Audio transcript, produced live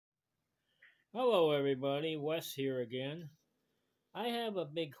Hello, everybody. Wes here again. I have a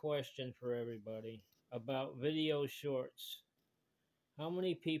big question for everybody about video shorts. How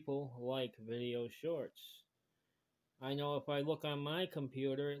many people like video shorts? I know if I look on my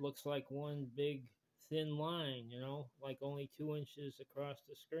computer, it looks like one big thin line, like only 2 inches across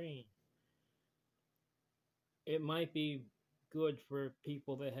the screen. It might be good for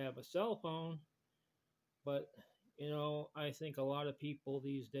people that have a cell phone, but I think a lot of people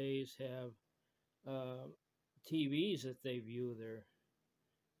these days have uh, TVs that they view their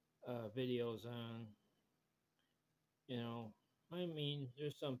videos on. You know, I mean,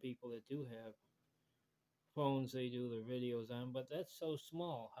 there's some people that do have phones they do their videos on, but that's so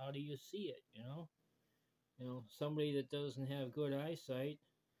small. How do you see it? Somebody that doesn't have good eyesight,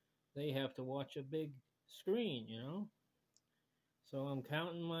 they have to watch a big screen. So I'm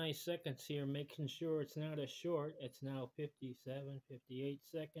counting my seconds here, making sure it's not a short. It's now 57, 58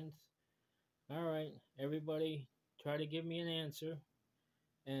 seconds. All right, everybody, try to give me an answer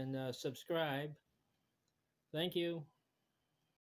and subscribe. Thank you.